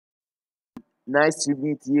Nice to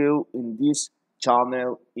meet you in this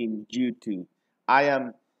channel in YouTube. I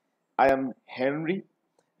am I am Henry,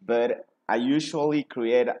 but I usually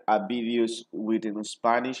create a videos within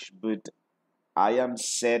Spanish, but I am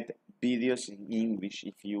set videos in English.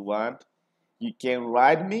 If you want, you can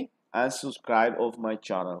write me and subscribe of my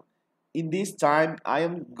channel. In this time, I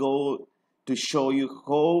am going to show you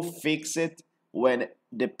how fix it when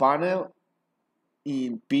the panel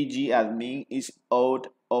in PgAdmin is out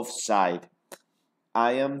of sight.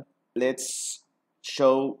 I am let's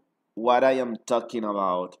show what I am talking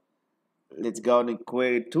about. Let's go to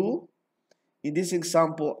query tool. In this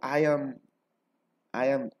example, I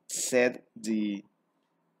am set the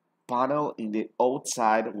panel in the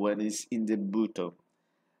outside when it's in the bottom.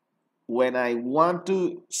 When I want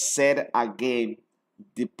to set again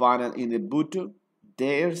the panel in the bottom,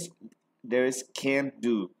 there's can't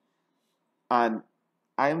do, and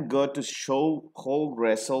I'm going to show how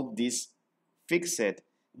resolve this fix it.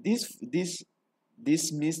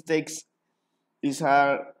 These mistakes is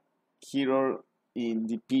are here in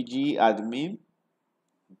the PgAdmin,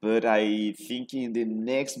 but I think in the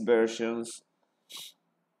next versions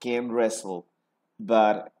can resolve.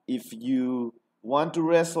 But if you want to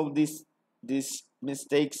resolve these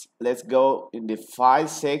mistakes, let's go in the file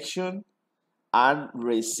section and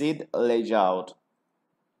reset layout.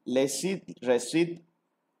 Reset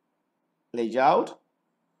layout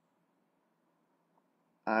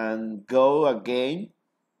and go again.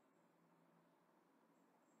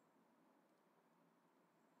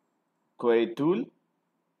 Query tool